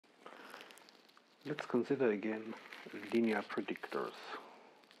Let's consider again linear predictors,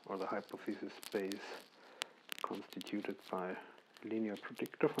 or the hypothesis space constituted by linear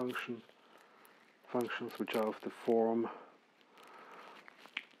predictor functions which are of the form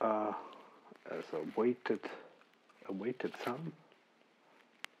as a weighted sum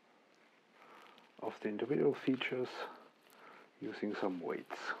of the individual features using some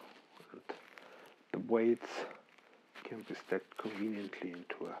weights. And the weights can be stacked conveniently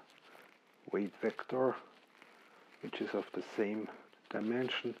into a weight vector, which is of the same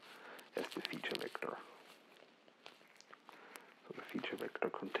dimension as the feature vector. So the feature vector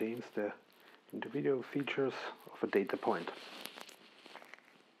contains the individual features of a data point.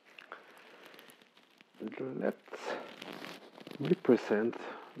 Let's represent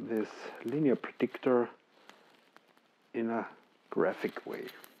this linear predictor in a graphic way.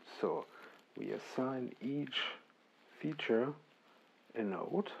 So we assign each feature a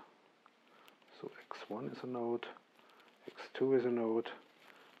node. So x1 is a node, x2 is a node,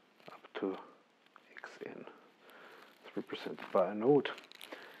 up to xn. It's represented by a node.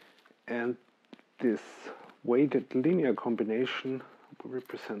 And this weighted linear combination will be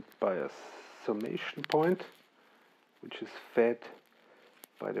represented by a summation point, which is fed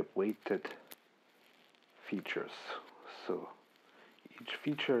by the weighted features. So each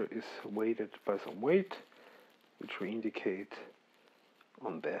feature is weighted by some weight, which we indicate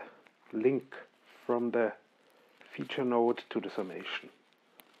on the link from the feature node to the summation,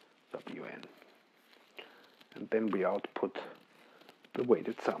 wn. And then we output the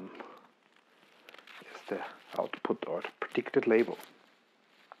weighted sum as the output or the predicted label.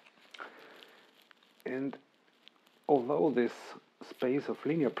 And although this space of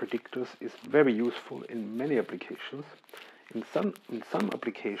linear predictors is very useful in many applications, in some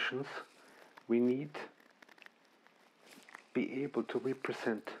applications we need be able to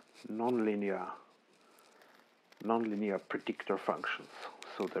represent nonlinear predictor functions.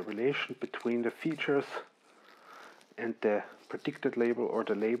 So the relation between the features and the predicted label or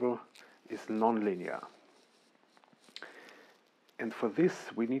the label is nonlinear. And for this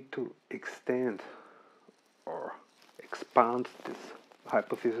we need to extend or expand this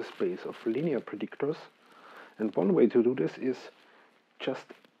hypothesis space of linear predictors. And one way to do this is just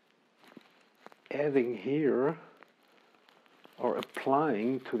adding here or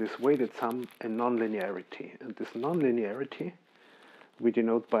applying to this weighted sum a nonlinearity. And this nonlinearity we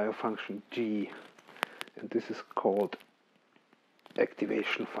denote by a function g, and this is called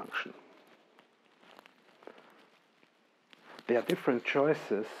activation function. There are different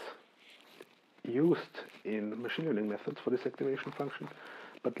choices used in machine learning methods for this activation function,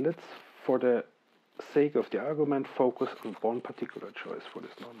 but let's, for the sake of the argument, focus on one particular choice for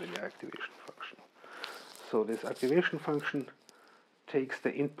this nonlinear activation function. So this activation function takes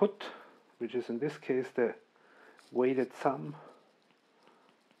the input, which is in this case the weighted sum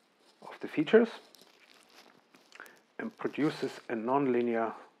of the features, and produces a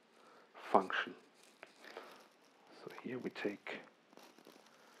nonlinear function. So here we take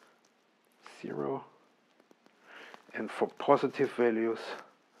 0, and for positive values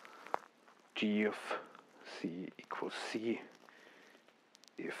g of c equals c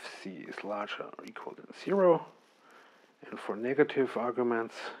if c is larger or equal than 0, and for negative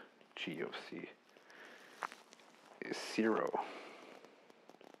arguments g of c is 0.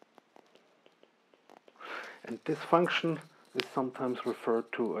 And this function is sometimes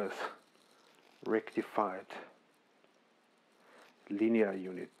referred to as rectified linear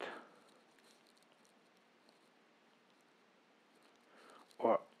unit,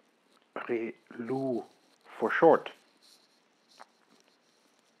 or ReLU for short.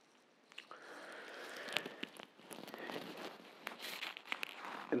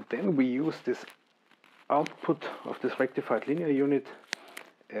 And then we use this output of this rectified linear unit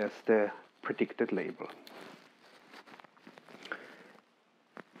as the predicted label.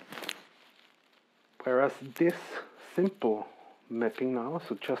 Whereas this simple mapping now,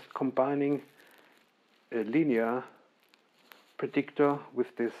 so just combining a linear predictor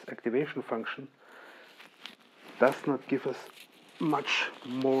with this activation function, does not give us much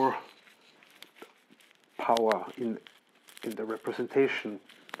more power in the representation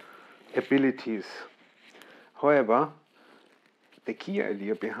abilities. However, the key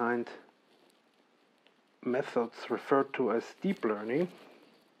idea behind methods referred to as deep learning,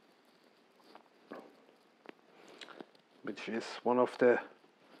 which is one of the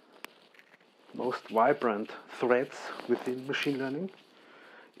most vibrant threads within machine learning,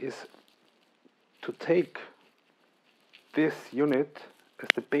 is to take this unit as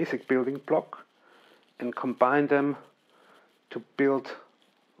the basic building block and combine them to build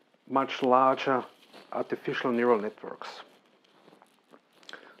much larger artificial neural networks.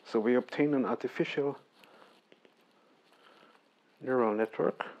 So we obtain an artificial neural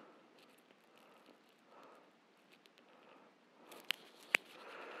network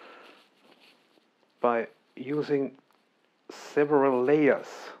by using several layers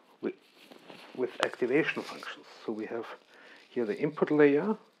with activation functions. So we have here the input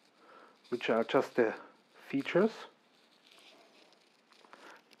layer, which are just the features.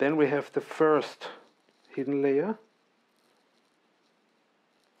 Then we have the first hidden layer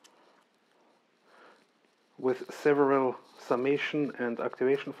with several summation and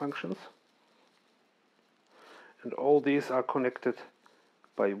activation functions. And all these are connected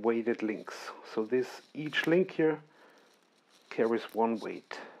by weighted links. So each link here carries one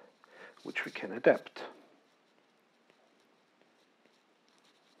weight, which we can adapt.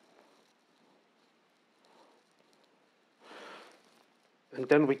 And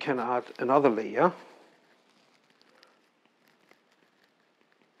then we can add another layer.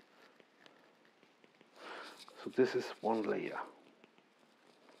 So this is one layer.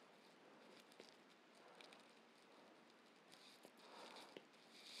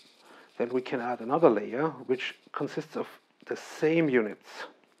 Then we can add another layer, which consists of the same units.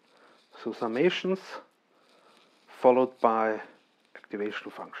 So summations followed by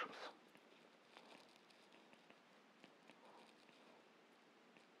activation functions.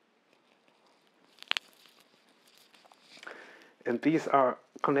 And these are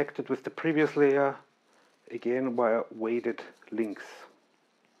connected with the previous layer, again via weighted links.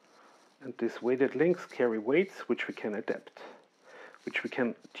 And these weighted links carry weights which we can adapt, which we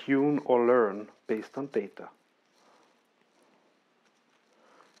can tune or learn based on data.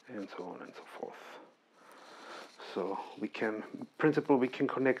 And so on and so forth. So we can, in principle, we can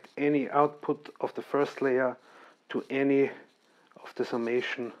connect any output of the first layer to any of the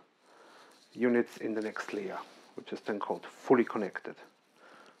summation units in the next layer, which is then called fully connected.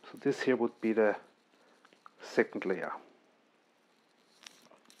 So this here would be the second layer.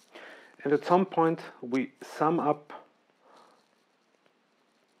 And at some point we sum up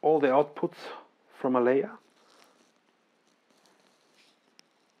all the outputs from a layer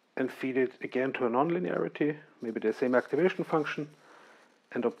and feed it again to a nonlinearity, maybe the same activation function,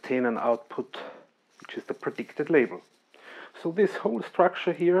 and obtain an output which is the predicted label. So this whole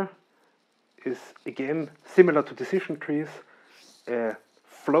structure here is again similar to decision trees, a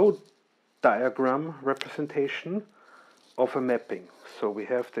flow diagram representation of a mapping. So we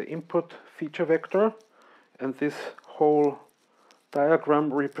have the input feature vector, and this whole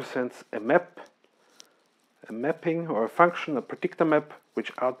diagram represents a mapping or a function, a predictor map,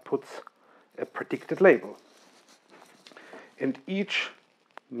 which outputs a predicted label. And each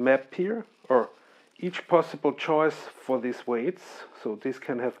map here, or each possible choice for these weights, so this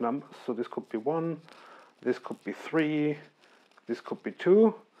can have numbers, so this could be 1, this could be 3, this could be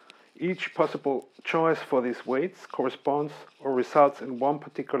 2. Each possible choice for these weights corresponds or results in one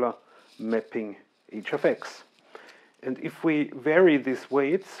particular mapping h of x. And if we vary these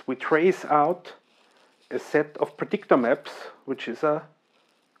weights, we trace out a set of predictor maps, which is a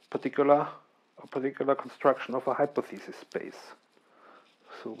particular construction of a hypothesis space.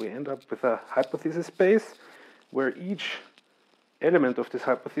 So we end up with a hypothesis space where each element of this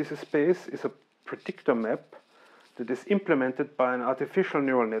hypothesis space is a predictor map that is implemented by an artificial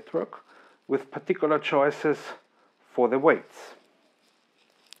neural network with particular choices for the weights.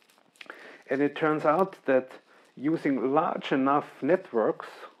 And it turns out that using large enough networks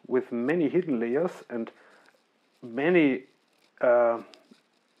with many hidden layers and many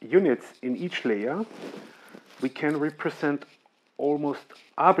units in each layer, we can represent almost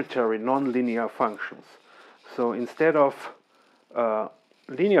arbitrary nonlinear functions. So instead of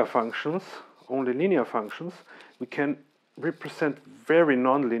linear functions, only linear functions, we can represent very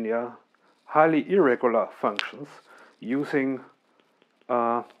nonlinear, highly irregular functions using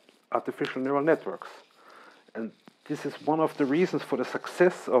artificial neural networks. And this is one of the reasons for the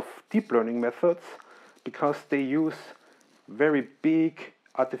success of deep learning methods, because they use very big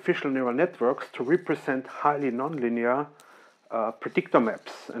artificial neural networks to represent highly nonlinear predictor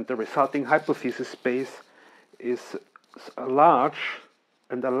maps, and the resulting hypothesis space is large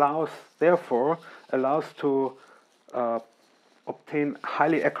and therefore allows to obtain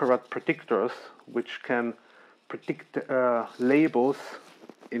highly accurate predictors which can predict labels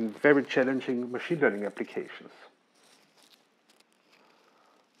in very challenging machine learning applications.